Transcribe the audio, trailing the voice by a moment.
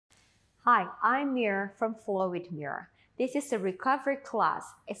Hi, I'm Mira from Flow with Mira. This is a recovery class.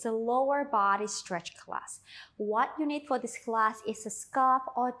 It's a lower body stretch class. What you need for this class is a scarf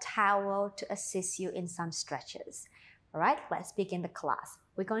or towel to assist you in some stretches. All right, let's begin the class.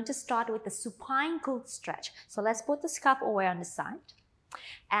 We're going to start with the supine glute stretch. So let's put the scarf away on the side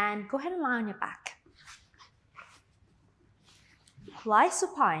and go ahead and lie on your back. Lie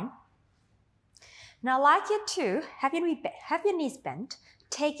supine. Now, I'd like you to have your knees bent.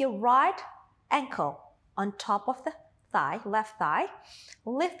 Take your right ankle on top of the thigh, left thigh.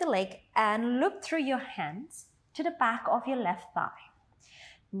 Lift the leg and look through your hands to the back of your left thigh.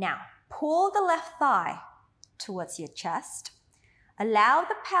 Now, pull the left thigh towards your chest. Allow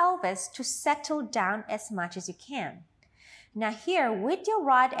the pelvis to settle down as much as you can. Now here, with your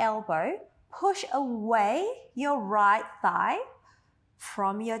right elbow, push away your right thigh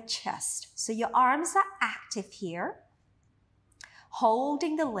from your chest. So your arms are active here,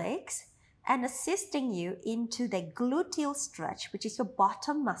 holding the legs and assisting you into the gluteal stretch, which is your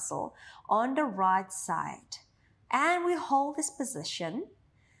bottom muscle on the right side. And we hold this position.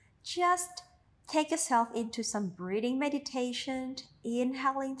 Just take yourself into some breathing meditation,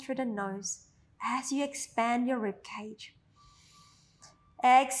 inhaling through the nose as you expand your rib cage.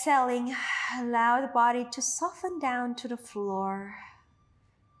 Exhaling, allow the body to soften down to the floor.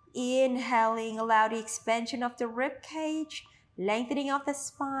 Inhaling, allow the expansion of the rib cage, lengthening of the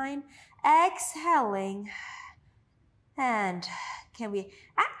spine. Exhaling, and can we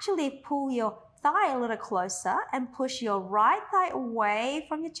actually pull your thigh a little closer and push your right thigh away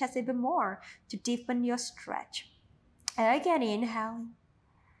from your chest even more to deepen your stretch. Again, inhaling.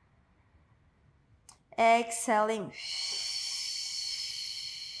 Exhaling.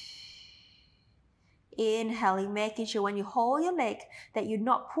 Inhaling, making sure when you hold your leg that you're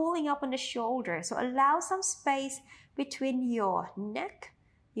not pulling up on the shoulder. So allow some space between your neck,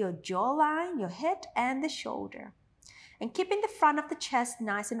 your jawline, your head, and the shoulder. And keeping the front of the chest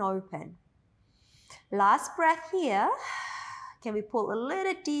nice and open. Last breath here. Can we pull a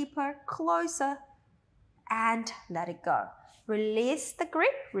little deeper, closer, and let it go. Release the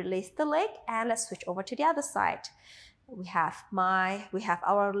grip, release the leg, and let's switch over to the other side. We have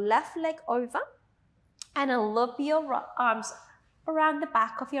our left leg over. And then loop your arms around the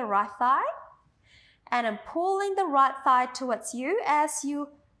back of your right thigh. And I'm pulling the right thigh towards you as you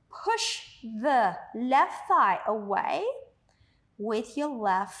push the left thigh away with your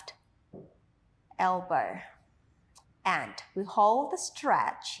left elbow. And we hold the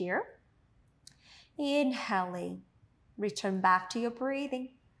stretch here. Inhaling, return back to your breathing.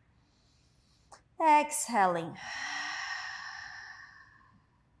 Exhaling.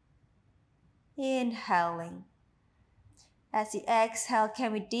 Inhaling. As you exhale,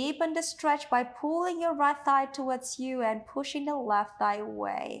 can we deepen the stretch by pulling your right thigh towards you and pushing the left thigh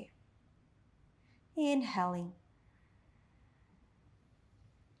away. Inhaling.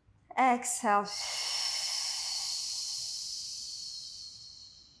 Exhale.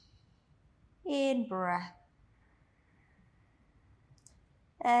 In breath.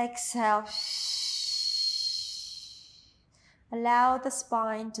 Exhale. Allow the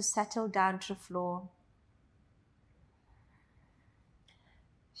spine to settle down to the floor.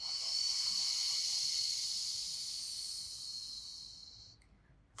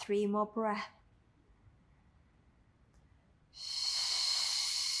 Three more breaths.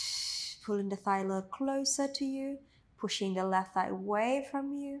 Pulling the thigh a little closer to you, pushing the left thigh away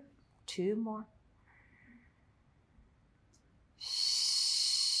from you. Two more.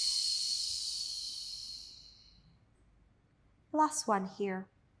 Last one here.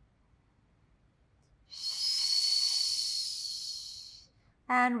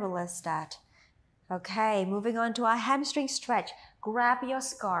 And release that. Okay, moving on to our hamstring stretch. Grab your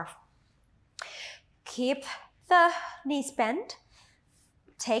scarf. Keep the knees bent.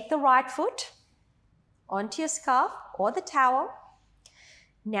 Take the right foot onto your scarf or the towel.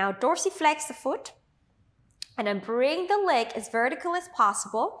 Now dorsiflex the foot. And then bring the leg as vertical as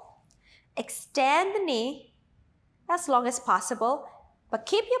possible. Extend the knee as long as possible, but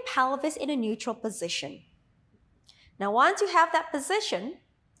keep your pelvis in a neutral position. Now, once you have that position,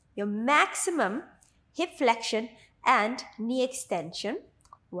 your maximum hip flexion and knee extension,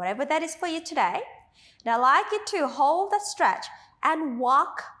 whatever that is for you today. Now, I'd like you to hold that stretch and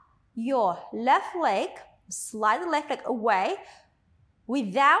walk your left leg, slide the left leg away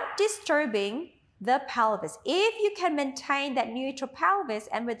without disturbing the pelvis. If you can maintain that neutral pelvis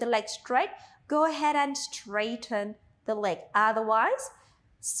and with the leg straight, go ahead and straighten the leg. Otherwise,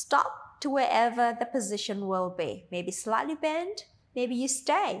 stop to wherever the position will be. Maybe slightly bend, maybe you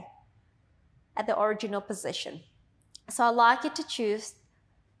stay at the original position. So I'd like you to choose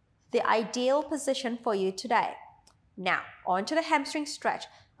the ideal position for you today. Now, onto the hamstring stretch.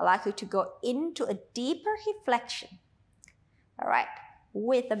 I'd like you to go into a deeper hip flexion. All right,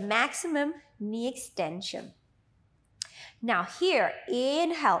 with the maximum knee extension. Now here,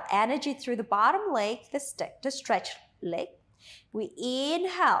 inhale, energy through the bottom leg, the stretch leg. We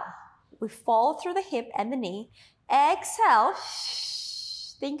inhale, we fall through the hip and the knee. Exhale,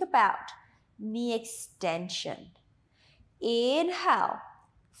 think about knee extension. Inhale,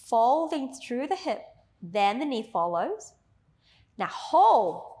 folding through the hip, then the knee follows. Now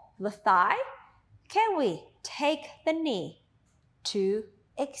hold the thigh. Can we take the knee to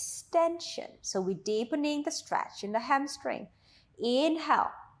extension? So we're deepening the stretch in the hamstring.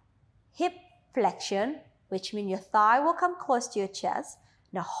 Inhale, hip flexion, which means your thigh will come close to your chest.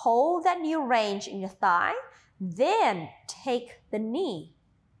 Now hold that new range in your thigh. Then take the knee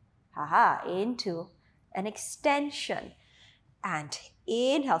into an extension. And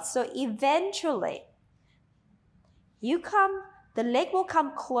inhale. So eventually, the leg will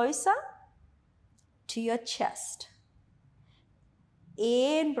come closer to your chest.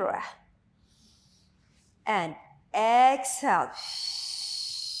 In breath. And exhale.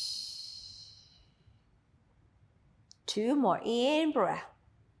 2 more. In breath.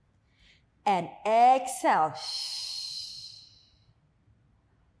 And exhale.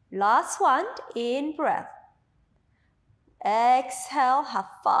 Last one. In breath. Exhale. How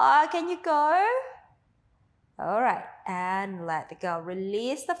far can you go? All right. And let it go.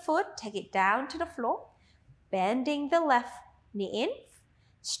 Release the foot. Take it down to the floor. Bending the left knee in.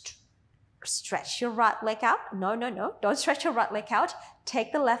 Stretch your right leg out. No. Don't stretch your right leg out.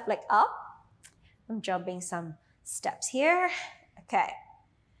 Take the left leg up. I'm jumping some steps here. Okay.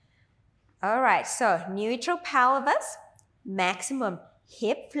 All right. So neutral pelvis, maximum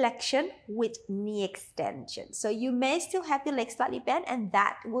hip flexion with knee extension. So you may still have your legs slightly bent, and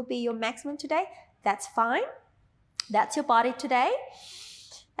that will be your maximum today. That's fine. That's your body today.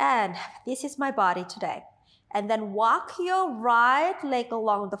 And this is my body today. And then walk your right leg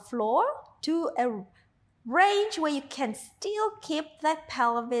along the floor to a range where you can still keep that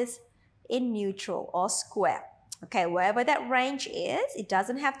pelvis in neutral or square. Okay, wherever that range is, it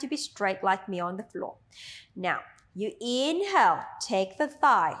doesn't have to be straight like me on the floor. Now, you inhale, take the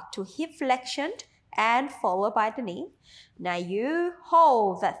thigh to hip flexion and followed by the knee. Now you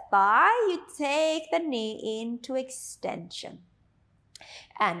hold that thigh, you take the knee into extension.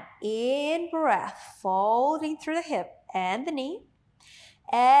 And in breath, folding through the hip and the knee.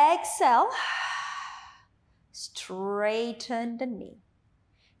 Exhale, straighten the knee.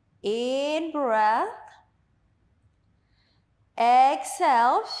 In breath.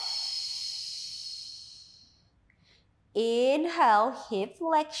 Exhale. Inhale, hip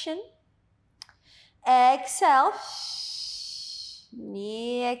flexion. Exhale,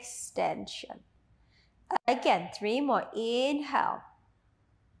 knee extension. Again, 3 more. Inhale.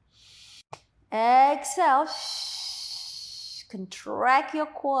 Exhale. Contract your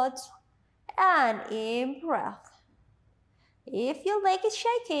quads. And in breath. If your leg is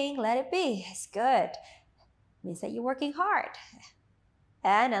shaking, let it be. It's good. Means that you're working hard.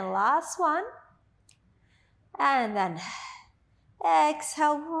 And then last one. And then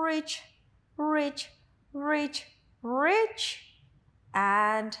exhale, reach, reach, reach, reach.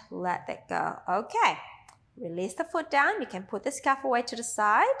 And let that go. Okay. Release the foot down. You can put the scarf away to the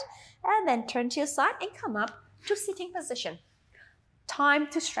side. And then turn to your side and come up to sitting position. Time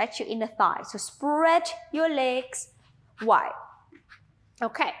to stretch your inner thigh. So spread your legs wide.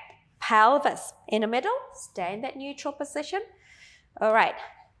 Okay. Pelvis in the middle. Stay in that neutral position. All right.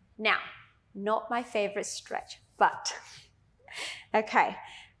 Now, not my favorite stretch, but okay.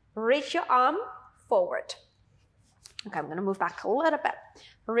 Reach your arm forward. Okay, I'm going to move back a little bit.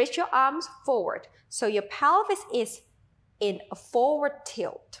 Reach your arms forward. So your pelvis is in a forward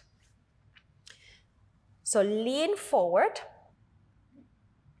tilt. So lean forward.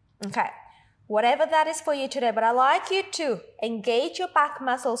 Okay. Whatever that is for you today, but I like you to engage your back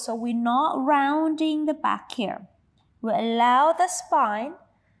muscles so we're not rounding the back here. We allow the spine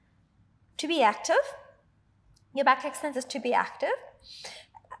to be active, your back extensors to be active,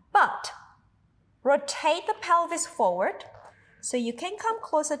 but rotate the pelvis forward so you can come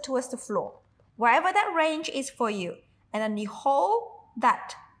closer towards the floor, wherever that range is for you. And then you hold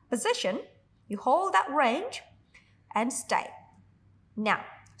that position, you hold that range and stay. Now,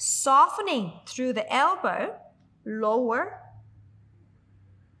 softening through the elbow, lower,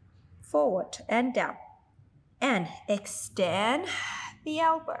 forward and down. And extend the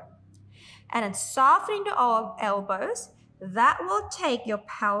elbow. And then softening the elbows, that will take your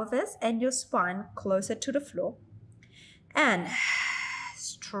pelvis and your spine closer to the floor. And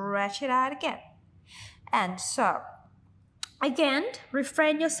stretch it out again. And so, again,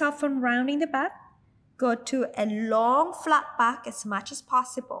 refrain yourself from rounding the back. Go to a long flat back as much as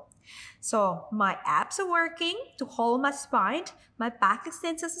possible. So my abs are working to hold my spine. My back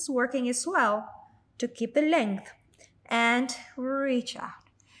extensors is working as well to keep the length. And reach out.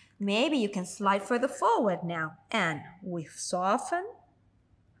 Maybe you can slide further forward now. And we soften.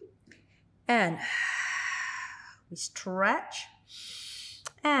 And we stretch.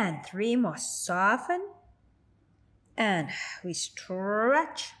 And 3 more. Soften. And we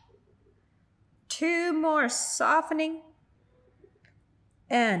stretch. 2 more. Softening.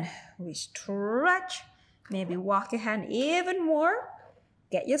 And we stretch. Maybe walk your hand even more.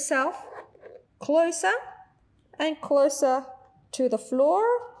 Get yourself closer and closer to the floor.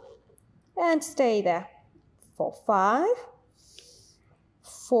 And stay there for 5,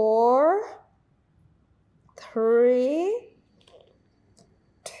 4, 3,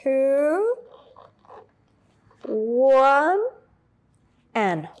 2, 1.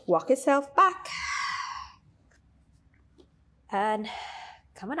 And walk yourself back. And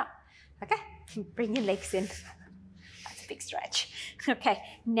come on up. Okay, bring your legs in. That's a big stretch. Okay,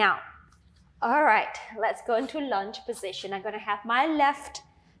 now, all right, let's go into lunge position. I'm going to have my left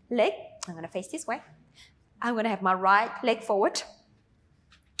leg. I'm going to face this way. I'm going to have my right leg forward.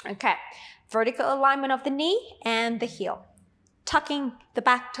 Okay, vertical alignment of the knee and the heel. Tucking the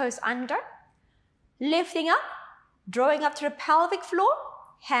back toes under. Lifting up, drawing up to the pelvic floor.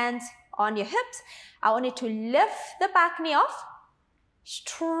 Hands on your hips. I want you to lift the back knee off.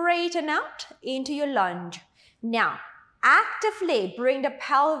 Straighten out into your lunge. Now, actively bring the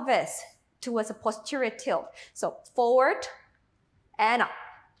pelvis towards a posterior tilt. So forward and up.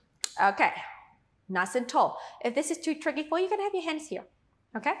 Okay, nice and tall. If this is too tricky for you, you can have your hands here.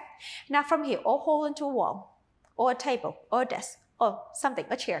 Okay? Now from here, or hold into a wall, or a table, or a desk, or something,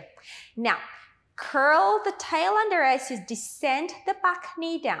 a chair. Now, curl the tail under as you descend the back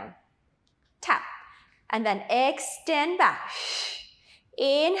knee down. Tap. And then extend back.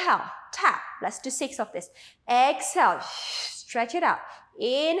 Inhale, tap. Let's do 6 of this. Exhale, stretch it out.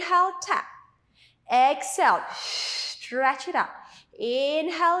 Inhale, tap. Exhale, stretch it out.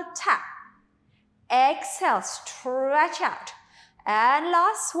 Inhale, tap. Exhale, stretch out. And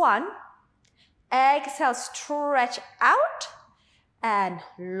last one. Exhale, stretch out. And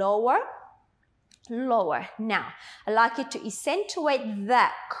lower, lower. Now, I'd like you to accentuate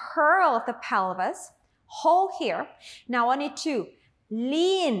that curl of the pelvis. Hold here. Now, I want you to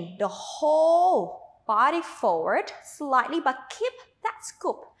lean the whole body forward slightly, but keep that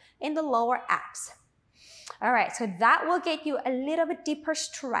scoop in the lower abs. All right, so that will get you a little bit deeper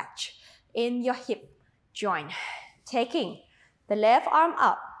stretch in your hip joint. Taking the left arm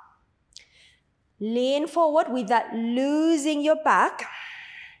up. Lean forward without losing your back.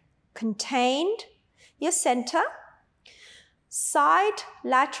 Contained your center. Side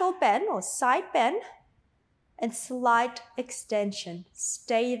lateral bend or side bend. And slight extension.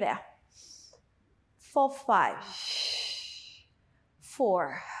 Stay there. For 5,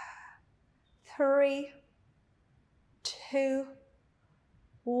 4, 3, 2,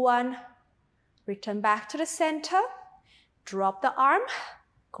 1. Return back to the center. Drop the arm.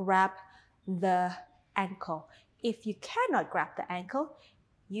 Grab the ankle. If you cannot grab the ankle,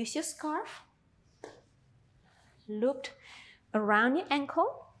 use your scarf. Looped around your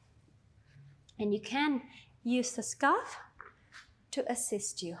ankle. And you can use the scarf to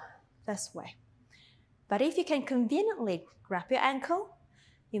assist you this way. But if you can conveniently grab your ankle,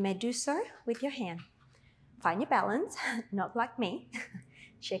 you may do so with your hand. Find your balance, not like me,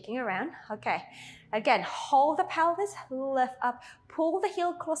 shaking around. Okay, again, hold the pelvis, lift up, pull the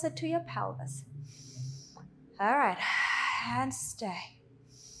heel closer to your pelvis. All right, and stay.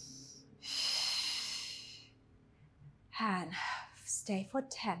 And stay for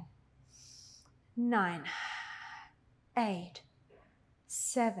 10, 9, 8,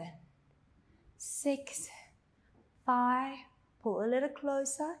 7, 6, 5, pull a little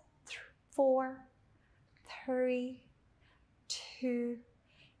closer, 4, 3, 2,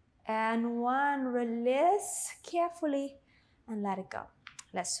 and 1. Release carefully and let it go.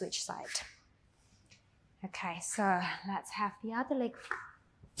 Let's switch side. Okay, so let's have the other leg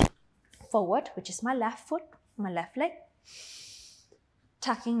forward, which is my left foot, my left leg.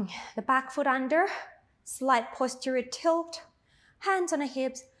 Tucking the back foot under, slight posterior tilt, hands on the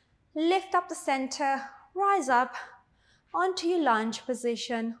hips, lift up the center, rise up onto your lunge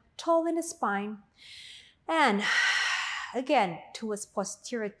position, tall in the spine. And again, towards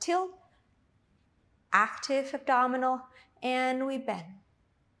posterior tilt, active abdominal, and we bend.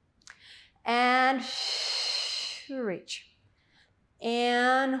 And reach.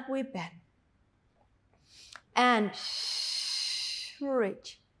 and we bend. And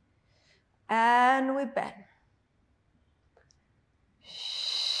reach. And we bend.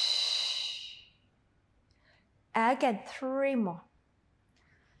 Again, 3 more.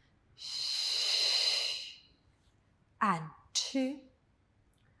 And 2.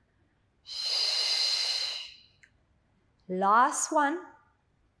 Last one.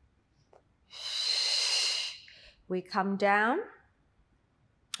 We come down.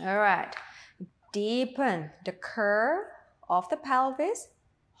 All right. Deepen the curve of the pelvis.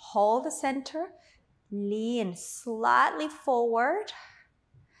 Hold the center. Lean slightly forward.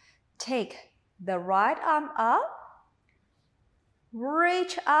 Take the right arm up.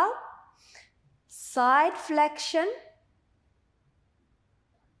 Reach up. Side flexion.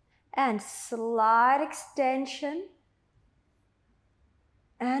 And slight extension.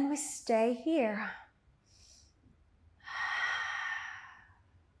 And we stay here.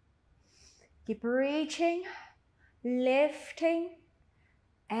 Keep reaching, lifting,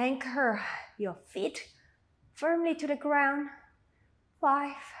 anchor your feet firmly to the ground.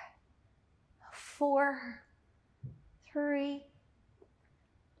 5, 4, 3,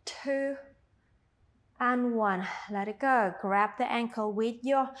 2, and 1. Let it go. Grab the ankle with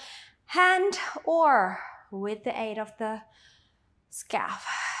your hand or with the aid of the scalp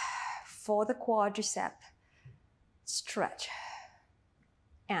for the quadricep. Stretch.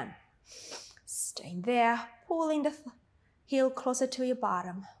 And stay there, pulling the heel closer to your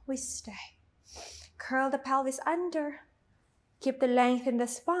bottom. We stay. Curl the pelvis under. Keep the length in the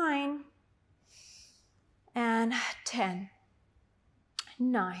spine. And 10,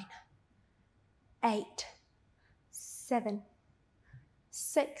 9, 8, 7,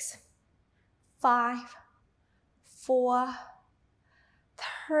 6, 5, 4,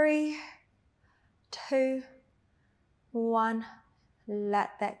 3, 2, 1.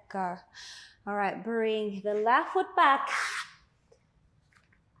 Let that go. All right, bring the left foot back.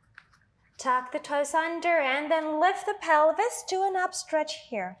 Tuck the toes under and then lift the pelvis to an up stretch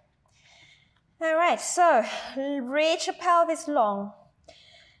here. All right, so reach the pelvis long.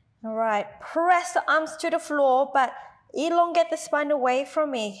 All right, press the arms to the floor, but elongate the spine away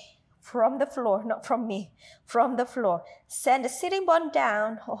from me. From the floor, not from me, from the floor. Send the sitting bone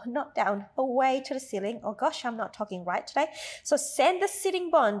down, or not down, away to the ceiling. Oh gosh, I'm not talking right today. So send the sitting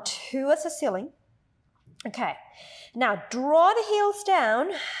bone towards the ceiling. Okay, now draw the heels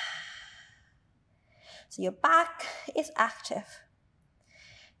down. So your back is active.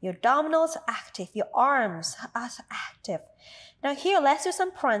 Your abdominals are active. Your arms are active. Now here, let's do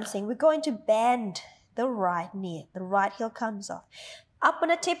some prancing. We're going to bend the right knee. The right heel comes off. Up on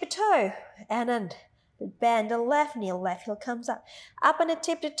the tippy toe, and then bend the left knee, left heel comes up. Up on the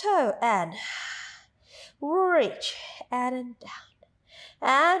tippy toe, and reach, and then down.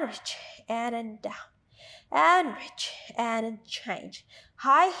 And reach, and then down. And reach, and then change.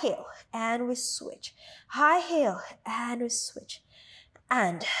 High heel, and we switch. High heel, and we switch.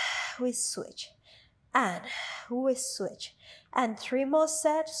 And we switch. And we switch. And 3 more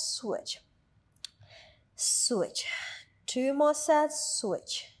sets, switch. Switch. 2 more sets,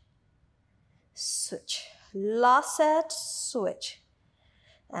 switch. Switch. Last set, switch.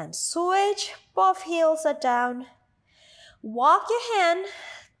 And switch. Both heels are down. Walk your hand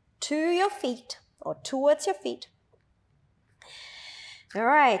to your feet or towards your feet. All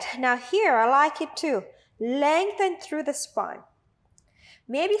right. Now here, I like it to lengthen through the spine.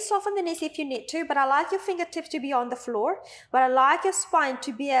 Maybe soften the knees if you need to, but I like your fingertips to be on the floor, but I like your spine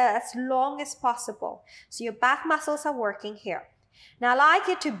to be as long as possible. So your back muscles are working here. Now I like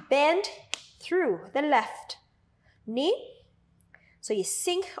you to bend through the left knee. So you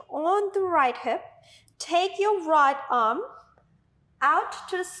sink on the right hip. Take your right arm out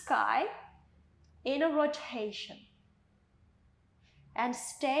to the sky in a rotation. And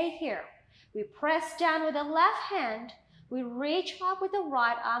stay here. We press down with the left hand. We reach up with the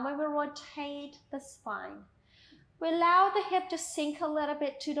right arm and we rotate the spine. We allow the hip to sink a little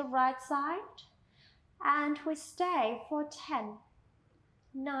bit to the right side. And we stay for 10,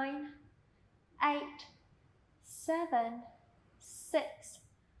 9, 8, 7, 6,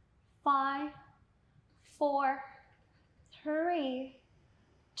 5, 4, 3,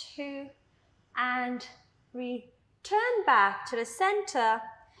 2, and return back to the center.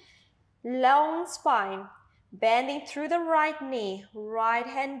 Long spine. Bending through the right knee, right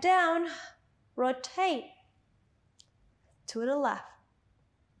hand down, rotate to the left.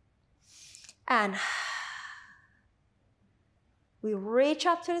 And we reach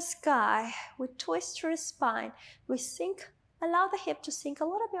up to the sky, we twist through the spine, we sink, allow the hip to sink a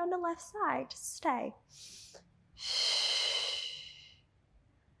little bit on the left side, stay.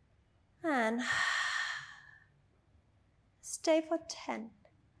 And stay for 10,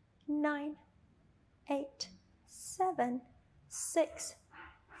 9, 8, 7, 6,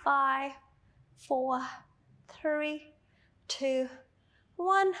 5, 4, 3, 2,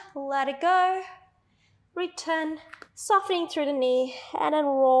 1. Let it go. Return, softening through the knee and then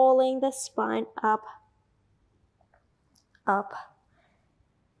rolling the spine up, up,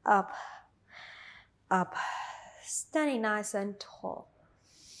 up, up. Standing nice and tall.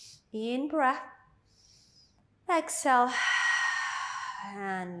 In breath. Exhale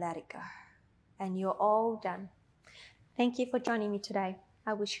and let it go. And you're all done. Thank you for joining me today.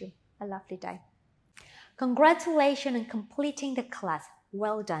 I wish you a lovely day. Congratulations on completing the class.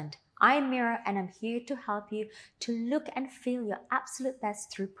 Well done. I'm Mira and I'm here to help you to look and feel your absolute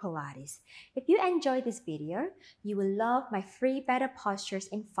best through Pilates. If you enjoyed this video, you will love my free Better Postures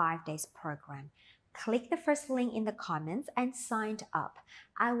in 5 Days program. Click the first link in the comments and sign up.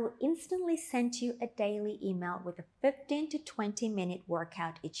 I will instantly send you a daily email with a 15 to 20 minute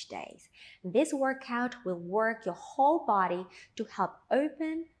workout each day. This workout will work your whole body to help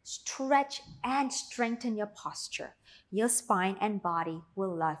open, stretch, and strengthen your posture. Your spine and body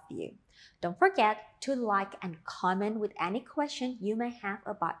will love you. Don't forget to like and comment with any question you may have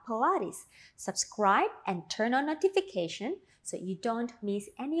about Pilates. Subscribe and turn on notifications so you don't miss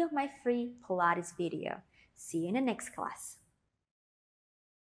any of my free Pilates video. See you in the next class.